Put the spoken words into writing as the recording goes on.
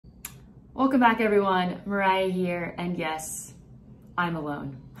Welcome back everyone, Mariah here, and yes, I'm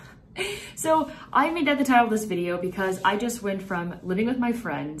alone. So I made that the title of this video because I just went from living with my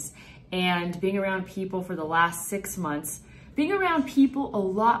friends and being around people for the last 6 months, being around people a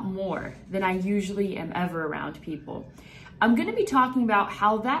lot more than I usually am ever around people. I'm gonna be talking about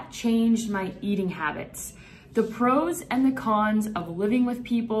how that changed my eating habits, the pros and the cons of living with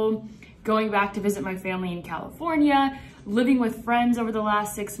people, going back to visit my family in California, living with friends over the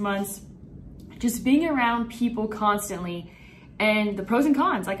last 6 months, just being around people constantly, and the pros and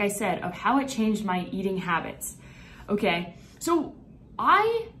cons, like I said, of how it changed my eating habits. Okay, so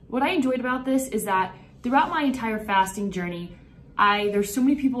what I enjoyed about this is that throughout my entire fasting journey, there's so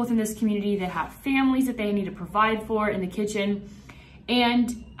many people within this community that have families that they need to provide for in the kitchen.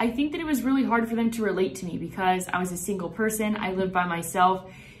 And I think that it was really hard for them to relate to me because I was a single person, I lived by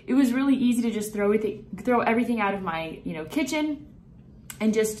myself. It was really easy to just throw everything out of my kitchen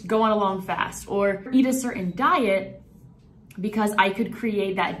and just go on a long fast or eat a certain diet because I could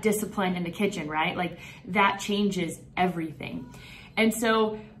create that discipline in the kitchen, right? Like that changes everything. And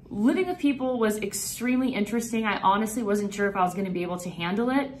so living with people was extremely interesting. I honestly wasn't sure if I was gonna be able to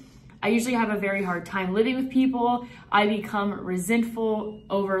handle it. I usually have a very hard time living with people. I become resentful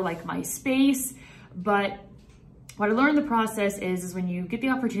over like my space, but what I learned in the process is when you get the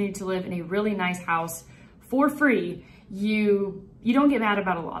opportunity to live in a really nice house for free, you don't get mad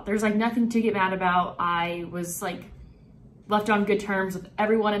about a lot. There's like nothing to get mad about. I was like left on good terms with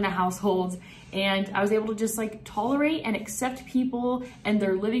everyone in the household, and I was able to just like tolerate and accept people and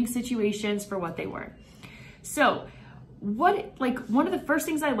their living situations for what they were. So one of the first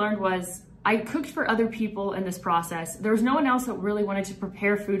things I learned was I cooked for other people in this process. There was no one else that really wanted to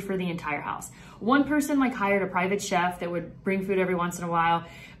prepare food for the entire house. One person like hired a private chef that would bring food every once in a while,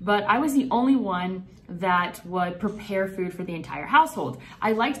 but I was the only one that would prepare food for the entire household.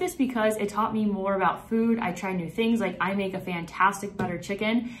 I liked this because it taught me more about food. I tried new things, like I make a fantastic butter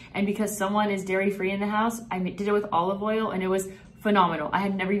chicken, and because someone is dairy-free in the house, I did it with olive oil and it was phenomenal. I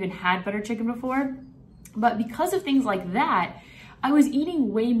had never even had butter chicken before, but because of things like that, I was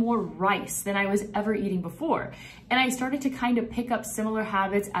eating way more rice than I was ever eating before. And I started to kind of pick up similar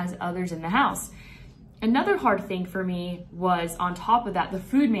habits as others in the house. Another hard thing for me was, on top of that, the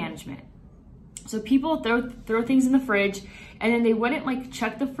food management. So people throw things in the fridge and then they wouldn't like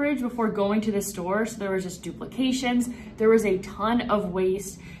check the fridge before going to the store. So there was just duplications. There was a ton of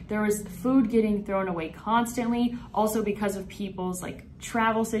waste. There was food getting thrown away constantly. Also because of people's like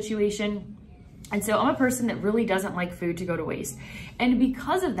travel situation. And so I'm a person that really doesn't like food to go to waste. And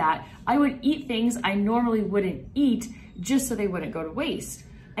because of that, I would eat things I normally wouldn't eat just so they wouldn't go to waste.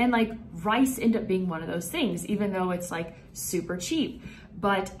 And like rice ended up being one of those things, even though it's like super cheap.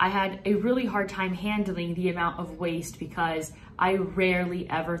 But I had a really hard time handling the amount of waste because I rarely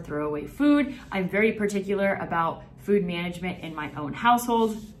ever throw away food. I'm very particular about food management in my own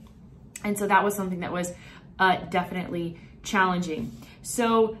household. And so that was something that was definitely challenging.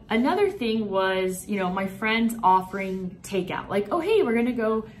 So another thing was, my friends offering takeout, like, oh, hey, we're gonna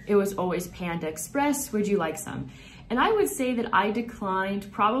go. It was always Panda Express. Would you like some? And I would say that I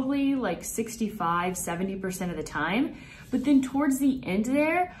declined probably like 65, 70% of the time. But then towards the end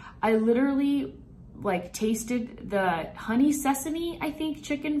there, I literally like tasted the honey sesame, I think,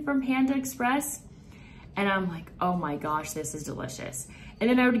 chicken from Panda Express. And I'm like, oh my gosh, this is delicious. And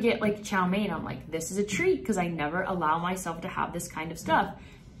then I would get like chow mein. I'm like, this is a treat because I never allow myself to have this kind of stuff.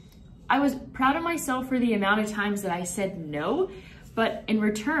 I was proud of myself for the amount of times that I said no, but in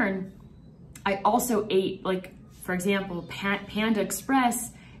return, I also ate, like, for example, Panda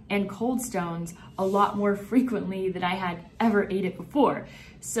Express and Cold Stones a lot more frequently than I had ever ate it before.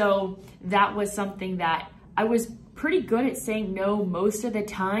 So that was something that I was pretty good at saying no most of the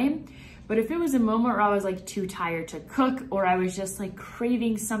time. But if it was a moment where I was like too tired to cook, or I was just like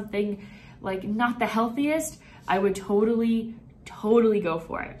craving something like not the healthiest, I would totally go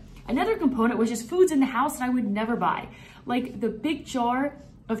for it. Another component was just foods in the house that I would never buy. Like the big jar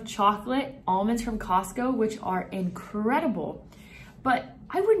of chocolate almonds from Costco, which are incredible. But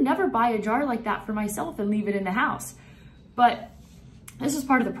I would never buy a jar like that for myself and leave it in the house. But this is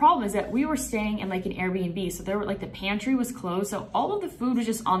part of the problem, is that we were staying in like an Airbnb. So there were like the pantry was closed. So all of the food was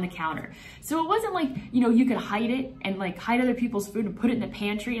just on the counter. So it wasn't like, you could hide it and like hide other people's food and put it in the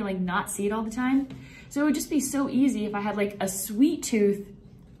pantry and like not see it all the time. So it would just be so easy if I had like a sweet tooth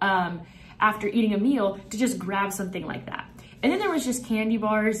after eating a meal to just grab something like that. And then there was just candy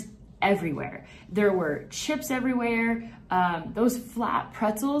bars everywhere. There were chips everywhere. Those flat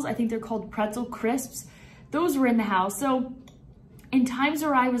pretzels, I think they're called pretzel crisps. Those were in the house. So in times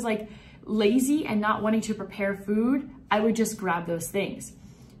where I was like lazy and not wanting to prepare food, I would just grab those things.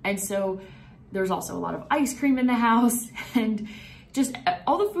 And so there's also a lot of ice cream in the house and just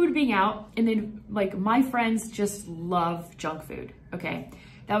all the food being out. And then like my friends just love junk food, okay?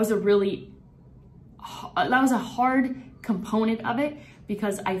 That was a hard component of it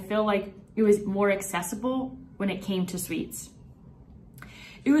because I feel like it was more accessible when it came to sweets.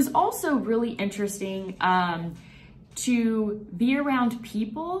 It was also really interesting to be around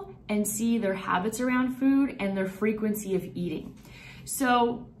people and see their habits around food and their frequency of eating.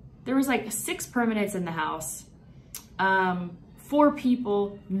 So there was like 6 permanents in the house, 4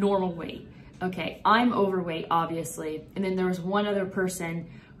 people normal weight. Okay, I'm overweight, obviously. And then there was one other person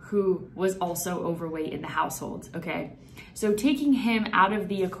who was also overweight in the household, okay? So taking him out of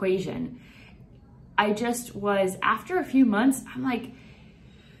the equation, I just was, after a few months, I'm like,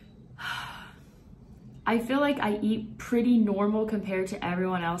 I feel like I eat pretty normal compared to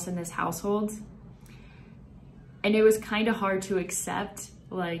everyone else in this household. And it was kind of hard to accept,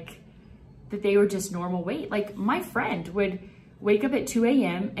 like, that they were just normal weight. Like, my friend would wake up at 2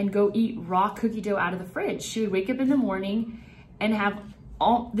 a.m. and go eat raw cookie dough out of the fridge. She would wake up in the morning and have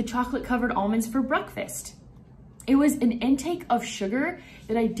all the chocolate covered almonds for breakfast. It was an intake of sugar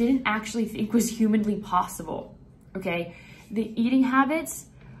that I didn't actually think was humanly possible, okay? The eating habits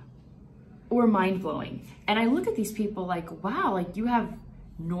were mind-blowing. And I look at these people like, wow, like you have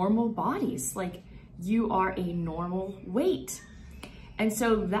normal bodies, like you are a normal weight. And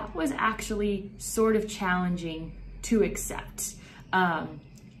so that was actually sort of challenging to accept.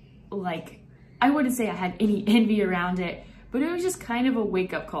 Like, I wouldn't say I had any envy around it, but it was just kind of a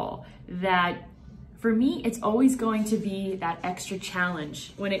wake-up call that for me, it's always going to be that extra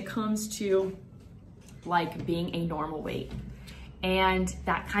challenge when it comes to like being a normal weight. And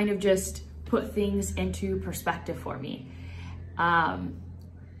that kind of just put things into perspective for me.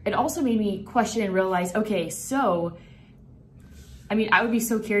 It also made me question and realize, okay, so, I mean, I would be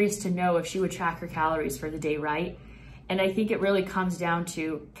so curious to know if she would track her calories for the day, right? And I think it really comes down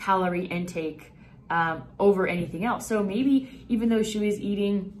to calorie intake over anything else. So maybe even though she was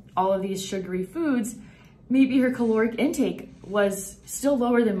eating all of these sugary foods, maybe her caloric intake was still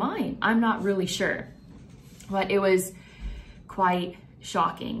lower than mine. I'm not really sure, but it was quite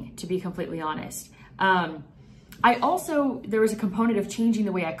shocking, to be completely honest. There was a component of changing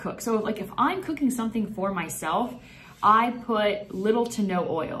the way I cook. So like if I'm cooking something for myself, I put little to no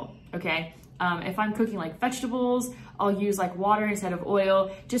oil, okay? If I'm cooking like vegetables, I'll use like water instead of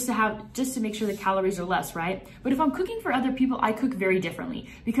oil just to make sure the calories are less, right? But if I'm cooking for other people, I cook very differently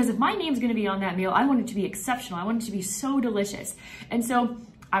because if my name's gonna be on that meal, I want it to be exceptional. I want it to be so delicious. And so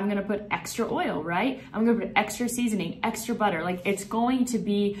I'm gonna put extra oil, right? I'm gonna put extra seasoning, extra butter. Like it's going to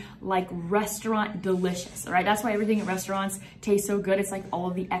be like restaurant delicious, right? That's why everything at restaurants tastes so good. It's like all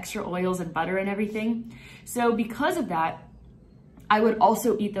of the extra oils and butter and everything. So because of that, I would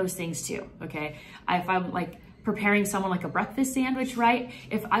also eat those things too, okay? If I'm like preparing someone like a breakfast sandwich, right?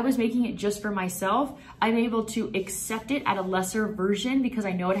 If I was making it just for myself, I'm able to accept it at a lesser version because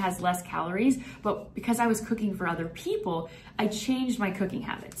I know it has less calories, but because I was cooking for other people, I changed my cooking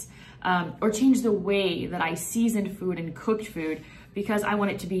habits or changed the way that I seasoned food and cooked food because I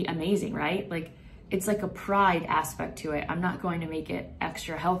want it to be amazing, right? Like it's like a pride aspect to it. I'm not going to make it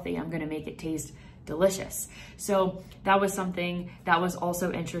extra healthy. I'm gonna make it taste delicious. So that was something that was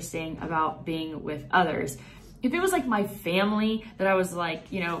also interesting about being with others. If it was like my family that I was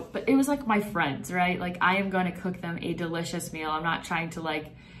like, you know, but it was like my friends, right? Like I am going to cook them a delicious meal. I'm not trying to like,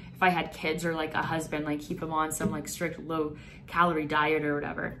 if I had kids or like a husband, like keep them on some like strict low calorie diet or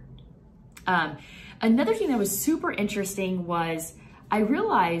whatever. Another thing that was super interesting was I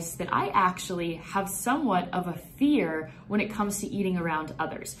realized that I actually have somewhat of a fear when it comes to eating around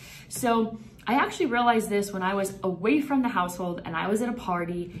others. So I actually realized this when I was away from the household and I was at a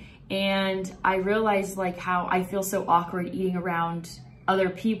party and I realized like how I feel so awkward eating around other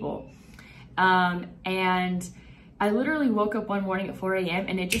people. And I literally woke up one morning at 4 a.m.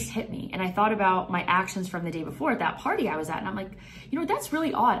 and it just hit me. And I thought about my actions from the day before at that party I was at. And I'm like, you know, that's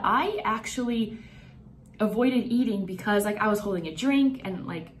really odd. I actually avoided eating because like I was holding a drink and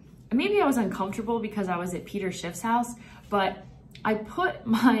like, maybe I was uncomfortable because I was at Peter Schiff's house, but I put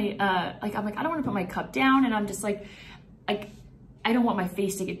my, I'm like, I don't want to put my cup down. And I'm just like, I don't want my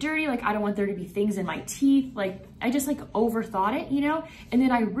face to get dirty. Like, I don't want there to be things in my teeth. Like, I just like overthought it, you know? And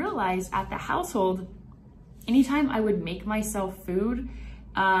then I realized at the household, anytime I would make myself food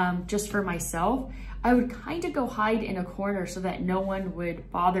just for myself, I would kind of go hide in a corner so that no one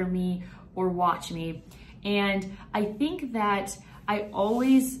would bother me or watch me. And I think that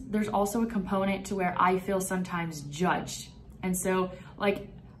there's also a component to where I feel sometimes judged. And so like,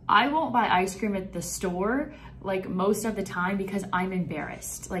 I won't buy ice cream at the store like most of the time because I'm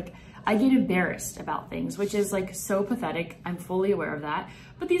embarrassed. Like I get embarrassed about things, which is like so pathetic. I'm fully aware of that,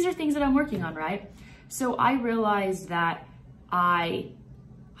 but these are things that I'm working on, right? So I realized that I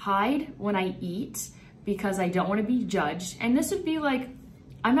hide when I eat because I don't want to be judged. And this would be like,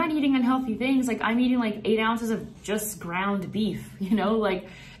 I'm not eating unhealthy things. Like I'm eating like 8 ounces of just ground beef, you know, like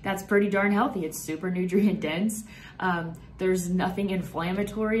that's pretty darn healthy. It's super nutrient dense. There's nothing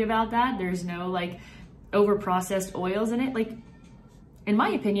inflammatory about that. There's no like over processed oils in it. Like in my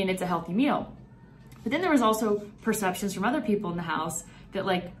opinion, it's a healthy meal. But then there was also perceptions from other people in the house that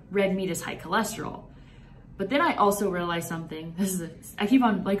like red meat is high cholesterol. But then I also realized something. I keep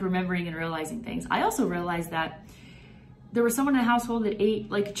on like remembering and realizing things. I also realized that there was someone in the household that ate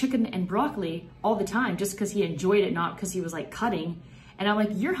like chicken and broccoli all the time just because he enjoyed it, not because he was like cutting. And I'm like,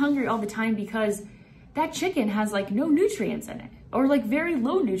 you're hungry all the time because that chicken has like no nutrients in it, or like very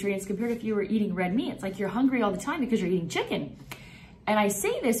low nutrients compared to if you were eating red meat. It's like you're hungry all the time because you're eating chicken. And I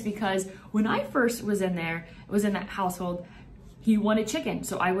say this because when I first was in that household, he wanted chicken,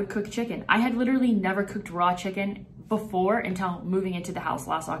 so I would cook chicken. I had literally never cooked raw chicken before until moving into the house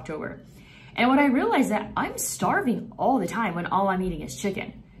last October. And when I realized that I'm starving all the time when all I'm eating is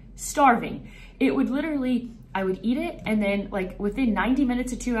chicken, starving. It would literally, I would eat it and then like within 90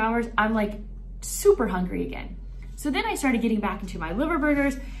 minutes to 2 hours, I'm like super hungry again. So then I started getting back into my liver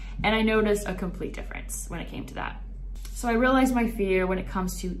burgers and I noticed a complete difference when it came to that. So I realized my fear when it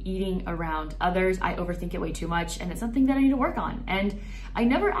comes to eating around others. I overthink it way too much and it's something that I need to work on. And I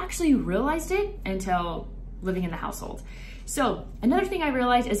never actually realized it until living in the household. So another thing I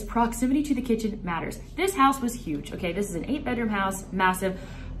realized is proximity to the kitchen matters. This house was huge, okay? This is an 8-bedroom house, massive.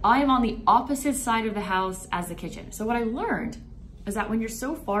 I am on the opposite side of the house as the kitchen. So what I learned is that when you're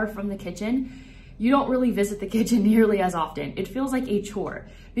so far from the kitchen, you don't really visit the kitchen nearly as often. It feels like a chore.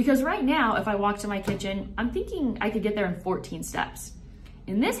 Because right now, if I walk to my kitchen, I'm thinking I could get there in 14 steps.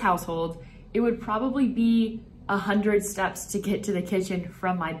 In this household, it would probably be 100 steps to get to the kitchen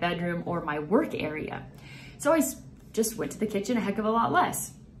from my bedroom or my work area. So I just went to the kitchen a heck of a lot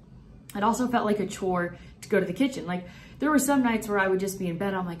less. It also felt like a chore to go to the kitchen. Like there were some nights where I would just be in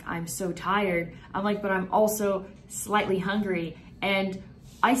bed. I'm like, I'm so tired. I'm like, but I'm also slightly hungry. And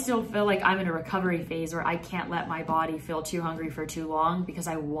I still feel like I'm in a recovery phase where I can't let my body feel too hungry for too long because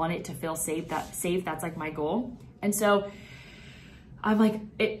I want it to feel safe. That's like my goal. And so I'm like,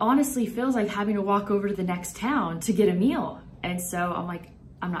 it honestly feels like having to walk over to the next town to get a meal. And so I'm like,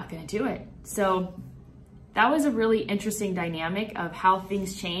 I'm not gonna do it. So that was a really interesting dynamic of how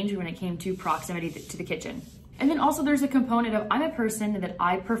things change when it came to proximity to the kitchen. And then also there's a component of I'm a person that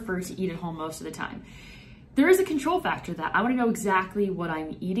I prefer to eat at home most of the time. There is a control factor that I want to know exactly what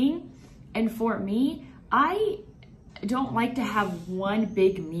I'm eating. And for me, I don't like to have one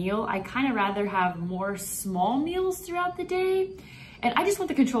big meal. I kind of rather have more small meals throughout the day. And I just want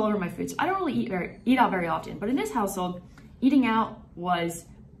the control over my food. So I don't really eat out very often. But in this household, eating out was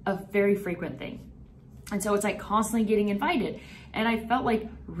a very frequent thing. And so it's like constantly getting invited. And I felt like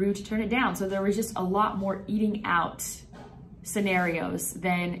rude to turn it down. So there was just a lot more eating out scenarios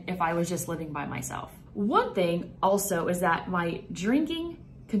than if I was just living by myself. One thing also is that my drinking,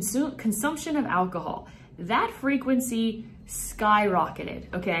 consumption of alcohol, that frequency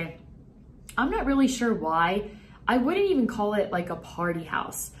skyrocketed, okay? I'm not really sure why. I wouldn't even call it like a party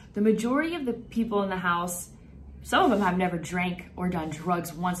house. The majority of the people in the house, some of them have never drank or done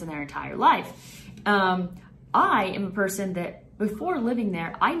drugs once in their entire life. I am a person that before living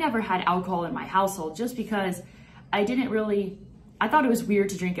there, I never had alcohol in my household just because I thought it was weird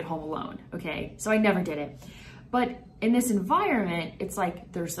to drink at home alone, okay? So I never did it. But in this environment, it's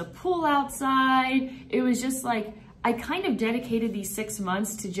like there's a pool outside. It was just like, I kind of dedicated these 6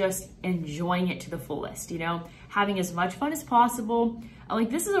 months to just enjoying it to the fullest, you know? Having as much fun as possible. I'm like,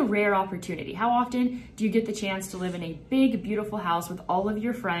 this is a rare opportunity. How often do you get the chance to live in a big, beautiful house with all of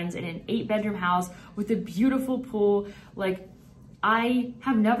your friends in an 8-bedroom house with a beautiful pool? Like, I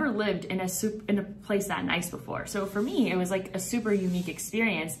have never lived in a place that nice before. So for me, it was like a super unique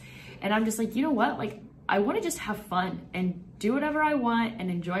experience. And I'm just like, you know what? Like, I want to just have fun and do whatever I want and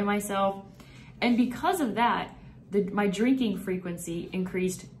enjoy myself. And because of that, my drinking frequency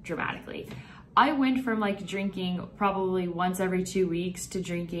increased dramatically. I went from like drinking probably once every 2 weeks to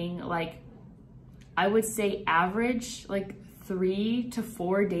drinking like, I would say average like 3 to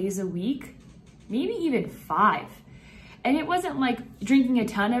 4 days a week, maybe even 5. And it wasn't like drinking a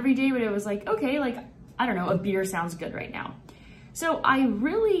ton every day, but it was like, okay, like, I don't know, a beer sounds good right now. So I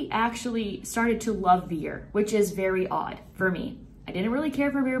really actually started to love beer, which is very odd for me. I didn't really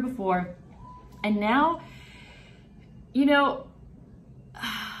care for beer before. And now, you know,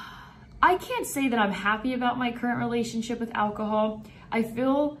 I can't say that I'm happy about my current relationship with alcohol. I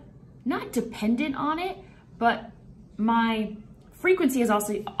feel not dependent on it, but my frequency has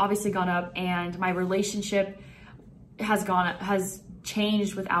also obviously gone up, and my relationship has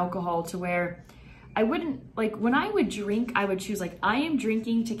changed with alcohol to where I wouldn't, like, when I would drink, I would choose like, I am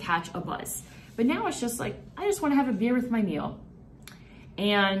drinking to catch a buzz. But now it's just like, I just want to have a beer with my meal.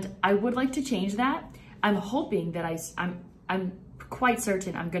 And I would like to change that. I'm hoping that I'm quite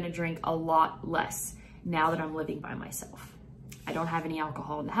certain I'm going to drink a lot less now that I'm living by myself. I don't have any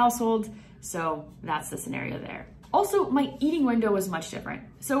alcohol in the household, so that's the scenario there. Also, my eating window was much different.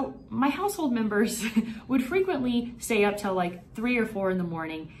 So my household members would frequently stay up till like 3 or 4 in the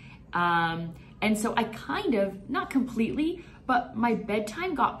morning. And so I kind of, not completely, but my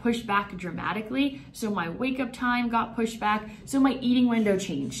bedtime got pushed back dramatically. So my wake up time got pushed back. So my eating window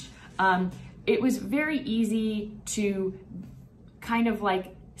changed. It was very easy to kind of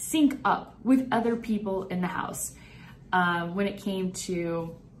like sync up with other people in the house. When it came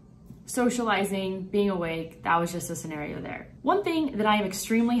to socializing, being awake, that was just a scenario there. One thing that I am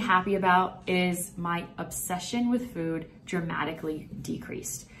extremely happy about is my obsession with food dramatically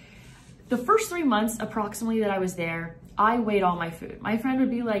decreased. The first 3 months approximately that I was there, I weighed all my food. My friend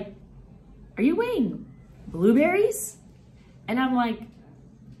would be like, "Are you weighing blueberries?" And I'm like,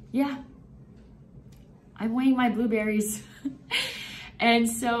 "Yeah, I'm weighing my blueberries." And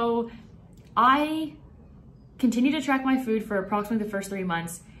so I continued to track my food for approximately the first 3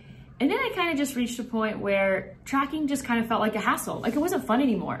 months. And then I kind of just reached a point where tracking just kind of felt like a hassle. Like, it wasn't fun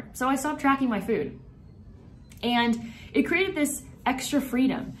anymore. So I stopped tracking my food. And it created this extra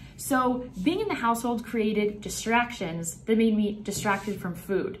freedom. So being in the household created distractions that made me distracted from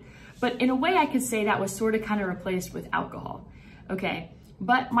food. But in a way, I could say that was sort of kind of replaced with alcohol. Okay,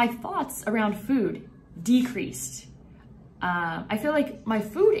 but my thoughts around food decreased. I feel like my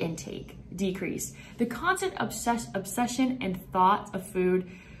food intake decreased. The constant obsession and thought of food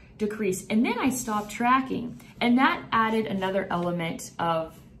decreased. And then I stopped tracking. And that added another element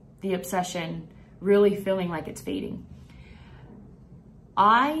of the obsession really feeling like it's fading.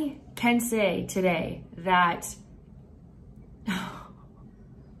 I can say today that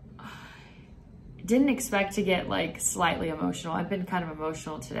didn't expect to get like slightly emotional. I've been kind of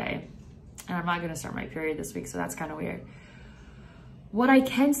emotional today, and I'm not going to start my period this week, so that's kind of weird. What I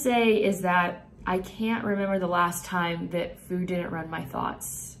can say is that I can't remember the last time that food didn't run my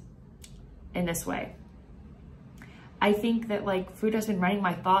thoughts in this way. I think that like food has been running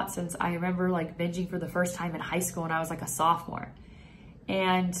my thoughts since I remember like binging for the first time in high school when I was like a sophomore.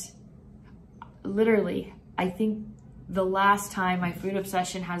 And literally, I think the last time my food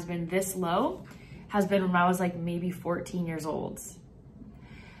obsession has been this low has been when I was like maybe 14 years old,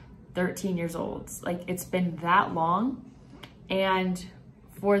 13 years old. Like, it's been that long. And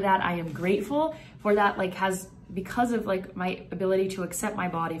for that, I am grateful for that. Like, because of like my ability to accept my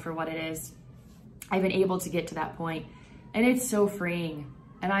body for what it is, I've been able to get to that point, and it's so freeing.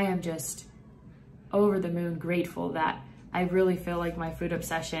 And I am just over the moon grateful that I really feel like my food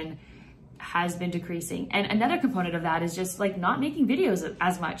obsession has been decreasing. And another component of that is just like not making videos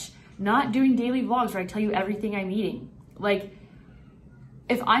as much, not doing daily vlogs where I tell you everything I'm eating. Like,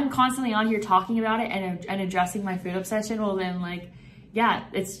 if I'm constantly on here talking about it and addressing my food obsession, well then like, yeah,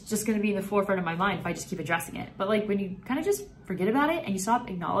 it's just gonna be in the forefront of my mind if I just keep addressing it. But like when you kind of just forget about it and you stop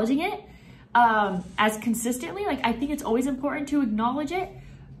acknowledging it as consistently, like I think it's always important to acknowledge it.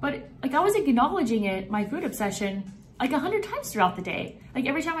 But like I was acknowledging it, my food obsession, like 100 times throughout the day. Like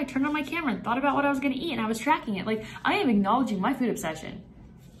every time I turned on my camera and thought about what I was gonna eat and I was tracking it, like I am acknowledging my food obsession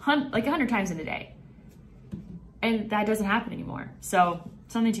like 100 times in a day. And that doesn't happen anymore. So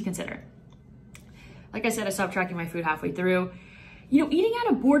something to consider. Like I said, I stopped tracking my food halfway through. You know, eating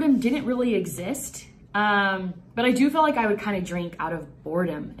out of boredom didn't really exist. But I do feel like I would kind of drink out of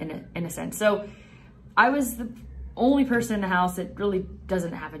boredom in a sense. So I was the only person in the house that really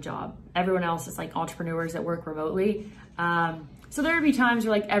doesn't have a job. Everyone else is like entrepreneurs that work remotely. So there would be times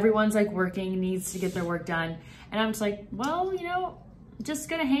where like everyone's like working, needs to get their work done. And I'm just like, well, you know, just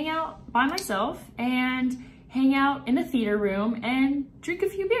gonna hang out by myself and hang out in the theater room and drink a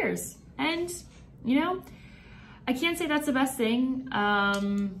few beers. And, you know, I can't say that's the best thing,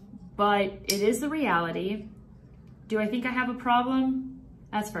 but it is the reality. Do I think I have a problem?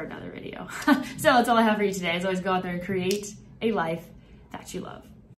 That's for another video. So that's all I have for you today. As always, go out there and create a life that you love.